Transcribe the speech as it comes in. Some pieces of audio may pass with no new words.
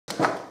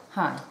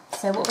Hi,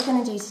 so what we're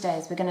going to do today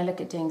is we're going to look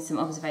at doing some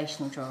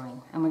observational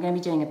drawing, and we're going to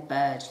be doing a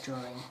bird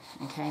drawing.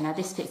 Okay, now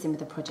this fits in with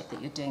the project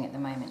that you're doing at the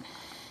moment.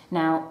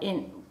 Now,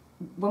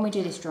 when we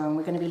do this drawing,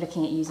 we're going to be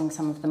looking at using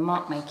some of the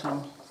mark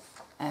making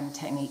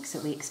techniques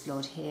that we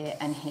explored here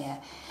and here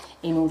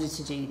in order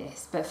to do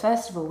this. But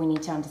first of all, we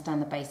need to understand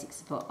the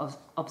basics of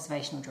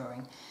observational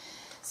drawing.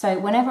 So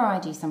whenever I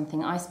do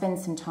something, I spend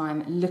some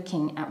time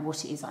looking at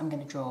what it is I'm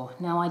going to draw.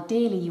 Now,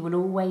 ideally, you will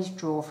always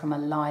draw from a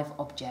live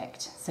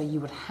object. So you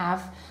would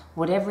have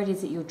whatever it is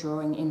that you're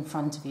drawing in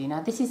front of you.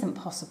 Now, this isn't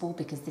possible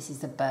because this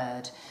is a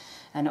bird,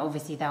 and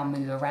obviously they'll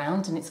move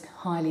around, and it's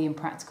highly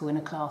impractical in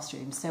a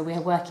classroom. So we're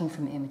working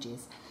from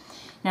images.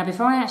 Now,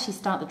 before I actually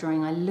start the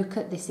drawing, I look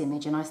at this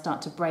image and I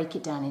start to break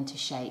it down into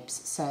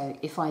shapes. So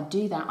if I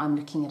do that, I'm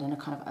looking at a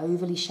kind of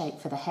ovally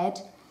shape for the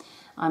head.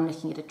 I'm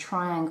looking at a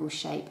triangle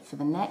shape for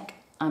the neck.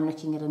 I'm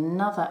looking at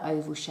another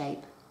oval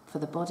shape for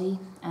the body,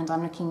 and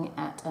I'm looking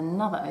at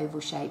another oval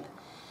shape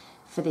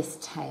for this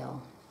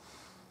tail.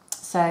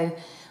 So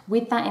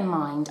with that in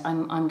mind,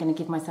 I'm going to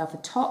give myself a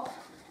top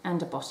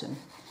and a bottom.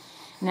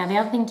 Now, the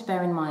other thing to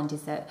bear in mind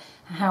is that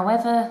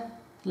however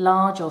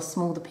large or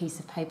small the piece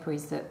of paper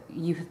is that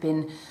you have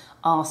been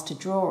asked to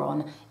draw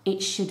on,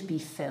 it should be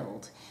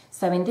filled.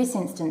 So in this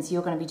instance,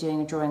 you're going to be doing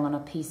a drawing on a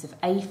piece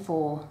of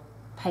A4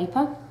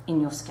 paper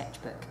in your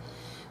sketchbook.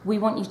 We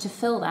want you to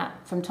fill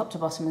that from top to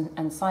bottom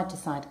and side to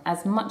side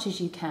as much as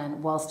you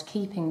can, whilst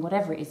keeping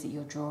whatever it is that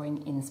you're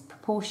drawing in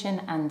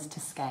proportion and to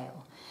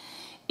scale.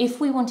 If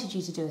we wanted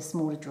you to do a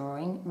smaller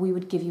drawing, we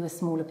would give you a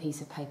smaller piece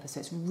of paper.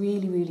 So it's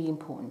really, really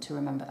important to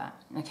remember that.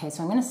 Okay,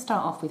 so I'm going to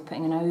start off with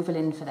putting an oval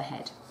in for the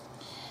head.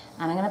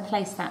 And I'm going to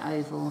place that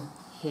oval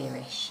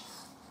here-ish.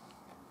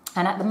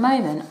 And at the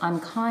moment,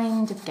 I'm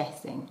kind of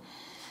guessing.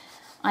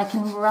 I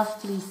can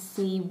roughly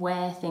see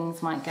where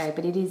things might go,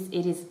 but it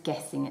is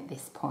guessing at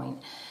this point.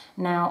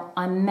 Now,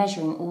 I'm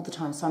measuring all the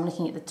time, so I'm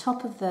looking at the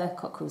top of the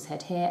cockerel's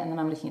head here, and then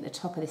I'm looking at the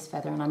top of this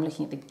feather, and I'm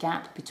looking at the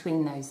gap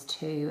between those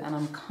two, and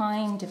I'm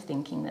kind of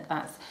thinking that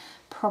that's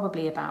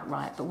probably about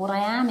right. But what I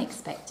am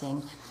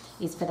expecting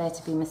is for there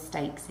to be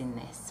mistakes in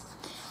this.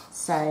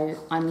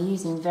 So I'm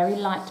using very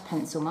light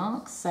pencil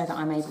marks so that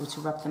I'm able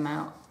to rub them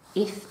out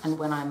if and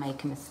when I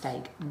make a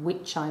mistake,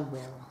 which I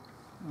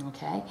will.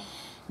 Okay.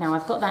 Now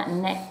I've got that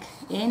neck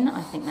in.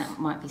 I think that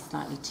might be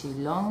slightly too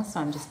long, so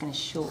I'm just going to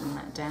shorten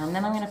that down.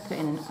 Then I'm going to put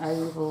in an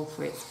oval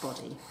for its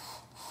body.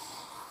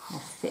 I'll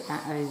fit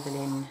that oval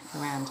in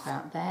around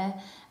about there,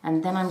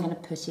 and then I'm going to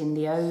put in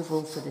the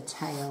oval for the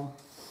tail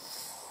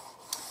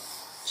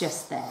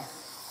just there.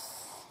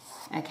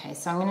 Okay,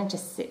 so I'm going to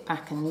just sit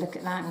back and look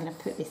at that. I'm going to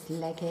put this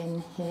leg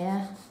in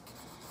here.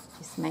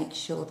 Just make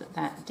sure that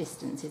that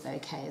distance is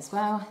okay as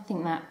well. I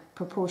think that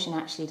proportion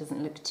actually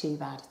doesn't look too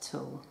bad at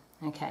all.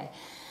 Okay,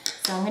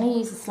 so I'm going to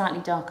use a slightly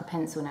darker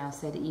pencil now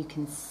so that you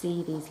can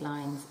see these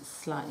lines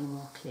slightly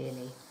more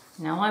clearly.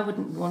 Now, I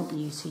wouldn't want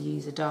you to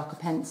use a darker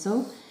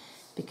pencil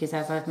because,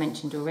 as I've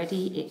mentioned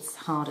already, it's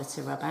harder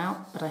to rub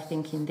out. But I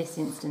think in this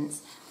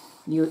instance,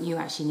 you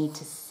actually need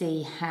to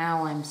see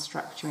how I'm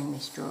structuring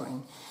this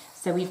drawing.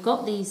 So we've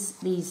got these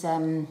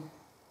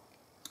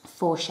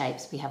four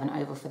shapes. We have an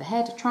oval for the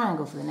head, a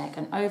triangle for the neck,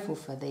 an oval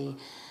for the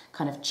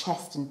kind of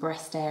chest and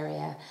breast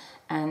area,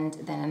 and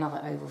then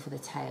another oval for the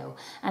tail.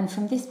 And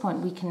from this point,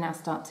 we can now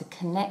start to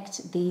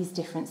connect these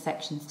different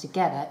sections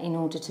together in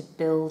order to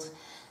build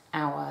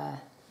our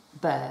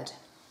bird,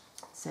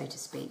 so to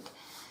speak.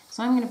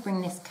 So I'm going to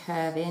bring this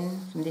curve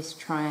in from this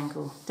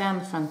triangle down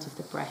the front of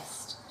the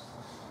breast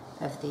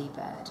of the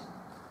bird.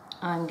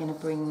 I'm going to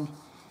bring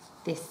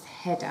this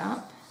head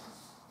up.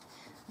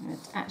 I'm going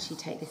to actually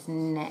take this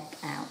neck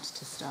out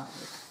to start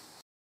with.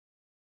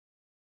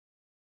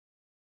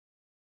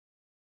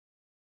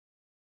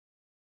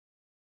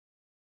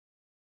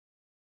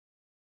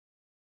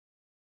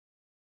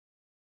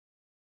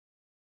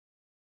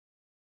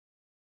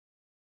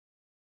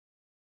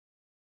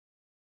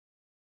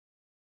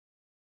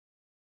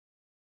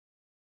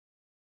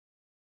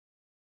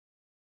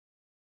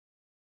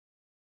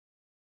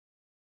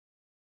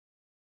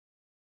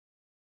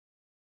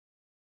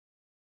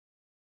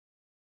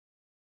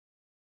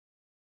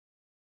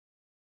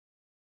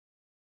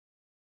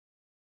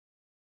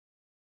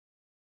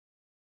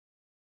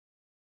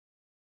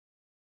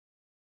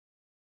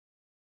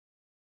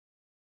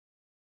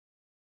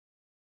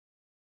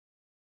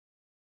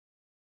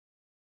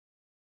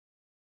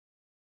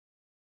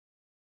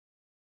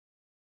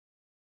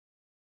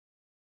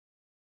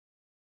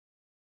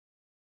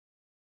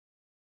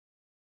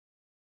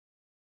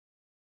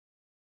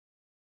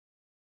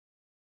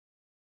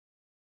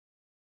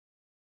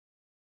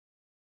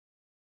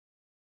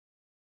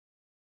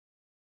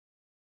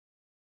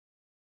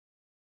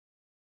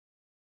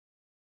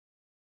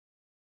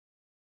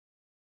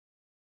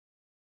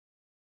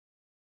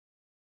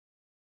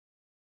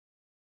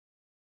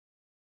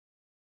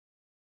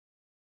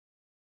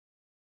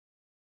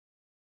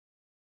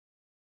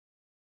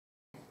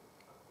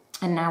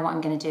 And now what I'm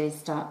going to do is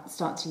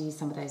start to use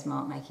some of those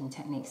mark making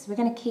techniques. So we're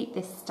going to keep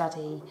this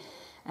study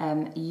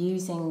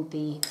using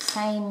the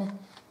same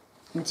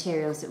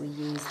materials that we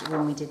used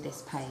when we did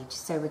this page.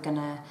 So we're going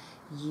to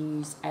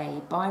use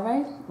a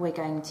biro, we're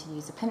going to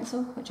use a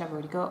pencil, which I've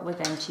already got, we're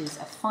going to use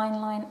a fine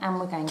line, and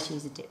we're going to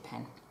use a dip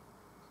pen.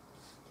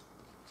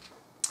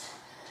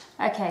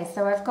 Okay,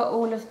 so I've got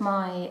all of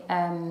my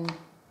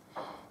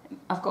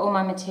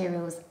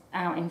materials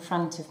out in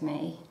front of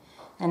me,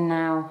 and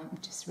now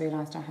I've just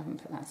realised I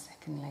haven't put that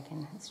second leg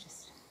in. Let's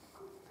just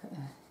put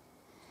a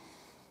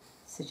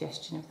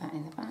suggestion of that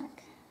in the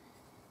back.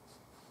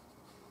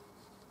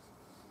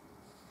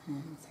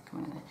 And the second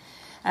one in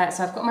there.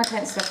 So I've got my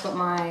pencil, I've got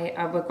my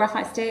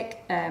graphite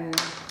stick,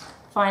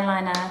 fine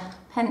liner,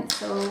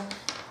 pencil,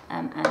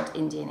 and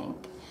Indian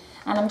ink.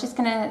 And I'm just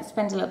going to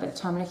spend a little bit of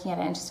time looking at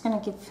it and just going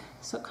to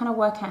kind of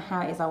work out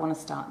how it is I want to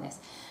start this.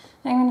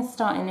 I'm going to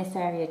start in this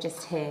area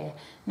just here.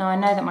 Now I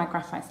know that my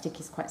graphite stick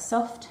is quite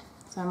soft,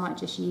 so I might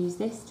just use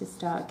this to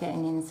start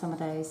getting in some of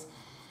those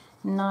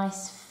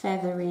nice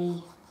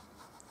feathery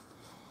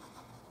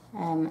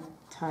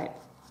type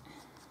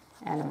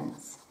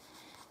elements.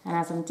 And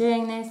as I'm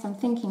doing this, I'm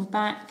thinking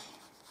back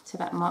to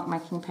that mark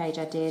making page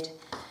I did.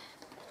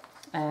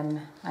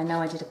 I know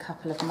I did a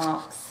couple of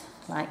marks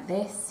like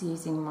this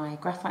using my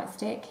graphite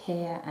stick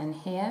here and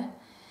here,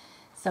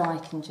 so I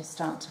can just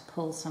start to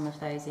pull some of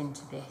those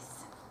into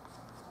this,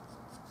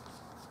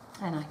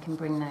 and I can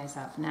bring those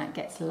up. Now it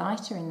gets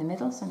lighter in the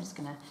middle, so I'm just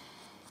going to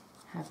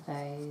have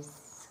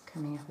those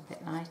coming up a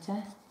bit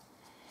lighter,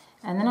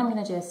 and then I'm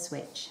going to do a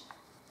switch.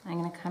 I'm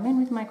going to come in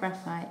with my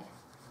graphite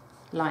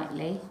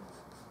lightly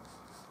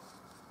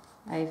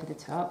over the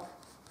top,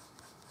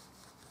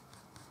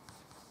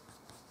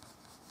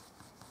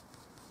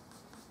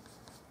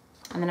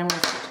 and then I'm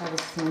going to switch over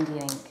to some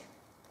Indian ink.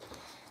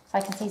 So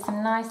I can see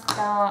some nice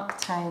dark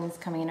tones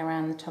coming in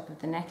around the top of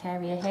the neck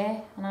area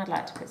here, and I'd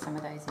like to put some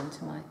of those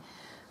into my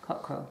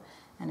cockerel.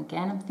 And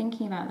again, I'm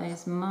thinking about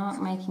those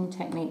mark making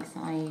techniques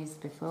that I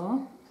used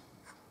before.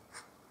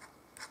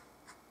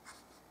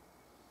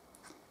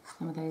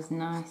 Some of those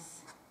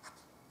nice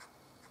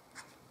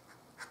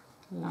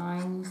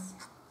lines,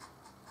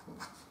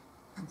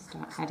 and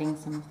start adding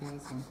some of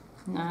those in.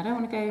 Now I don't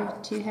want to go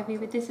too heavy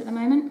with this at the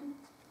moment.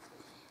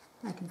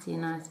 I can see a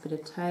nice bit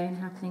of tone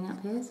happening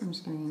up here, so I'm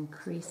just going to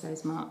increase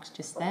those marks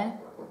just there.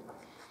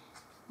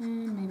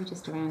 And maybe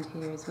just around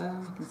here as well,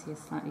 you can see a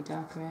slightly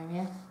darker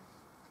area.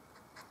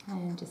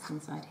 And just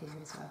inside here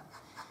as well.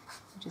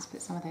 I'll just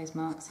put some of those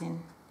marks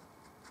in.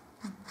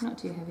 Not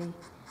too heavy,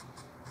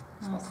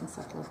 nice and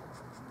subtle.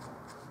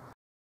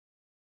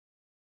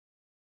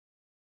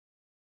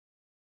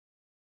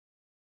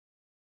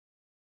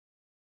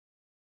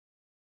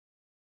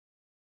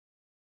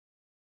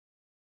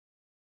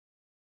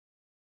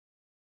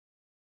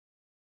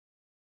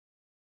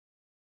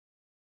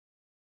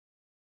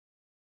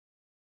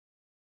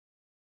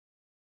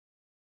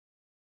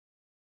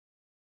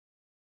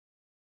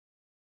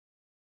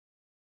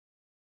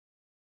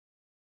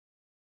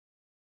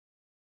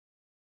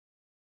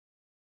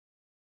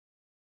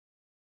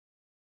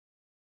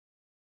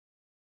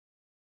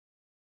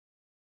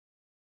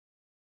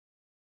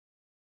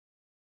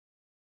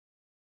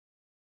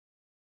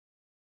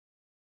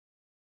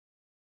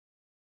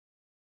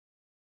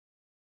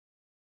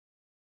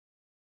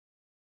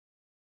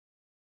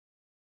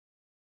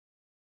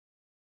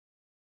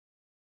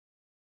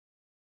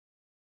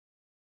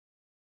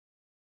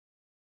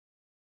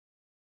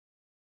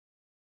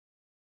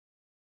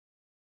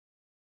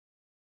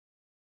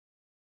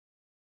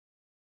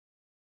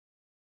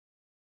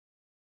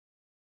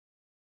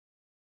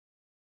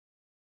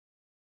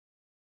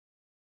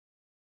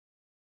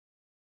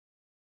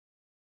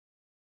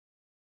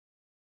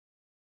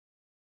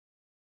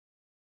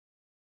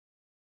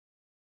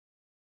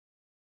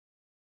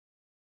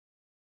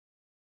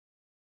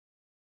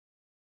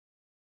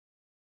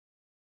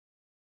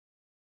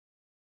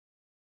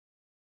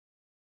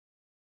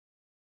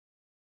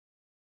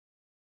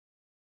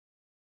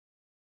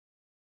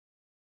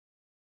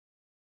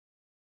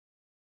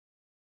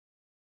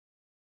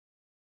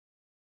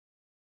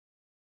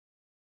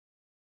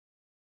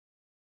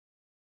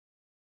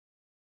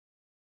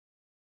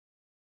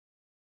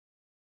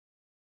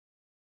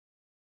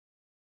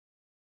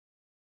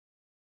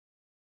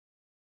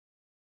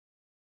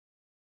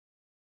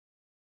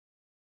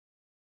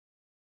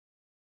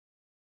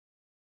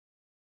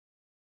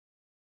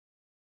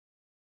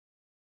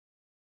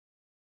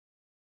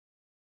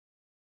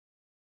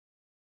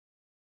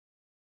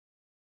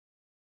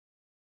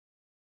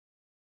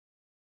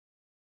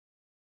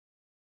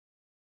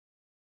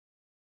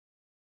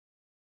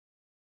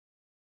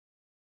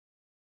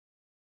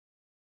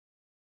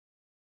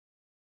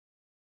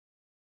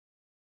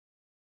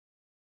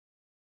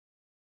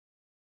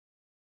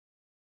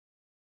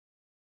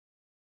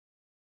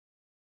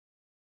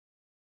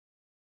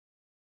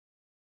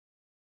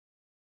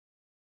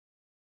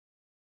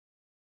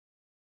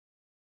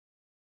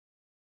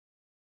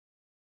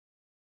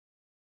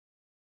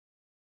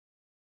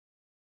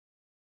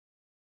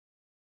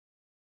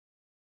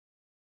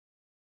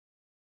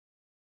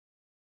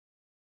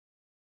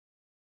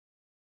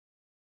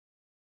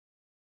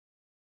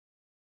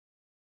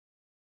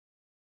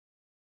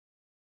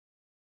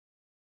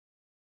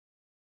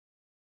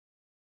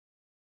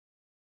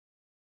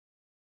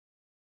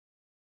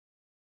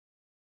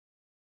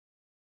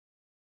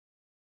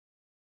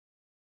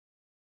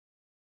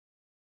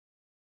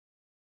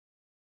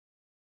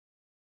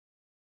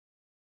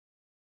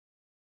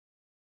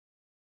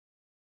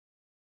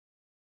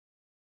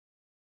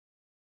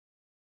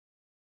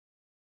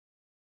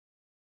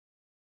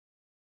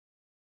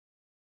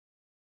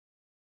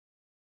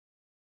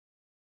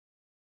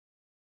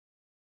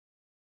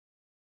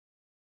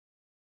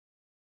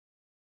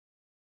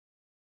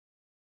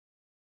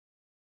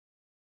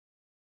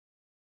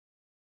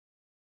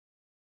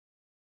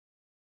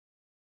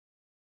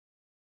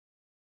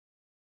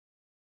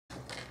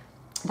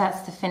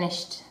 that's the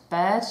finished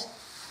bird.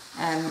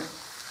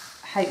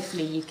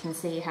 Hopefully you can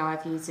see how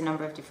I've used a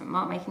number of different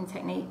mark making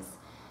techniques.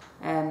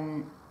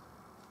 And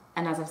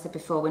as I've said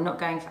before, we're not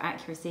going for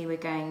accuracy, we're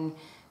going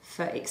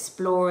for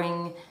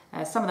exploring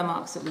some of the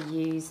marks that we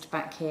used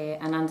back here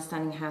and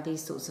understanding how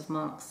these sorts of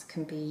marks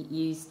can be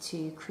used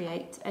to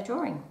create a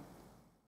drawing.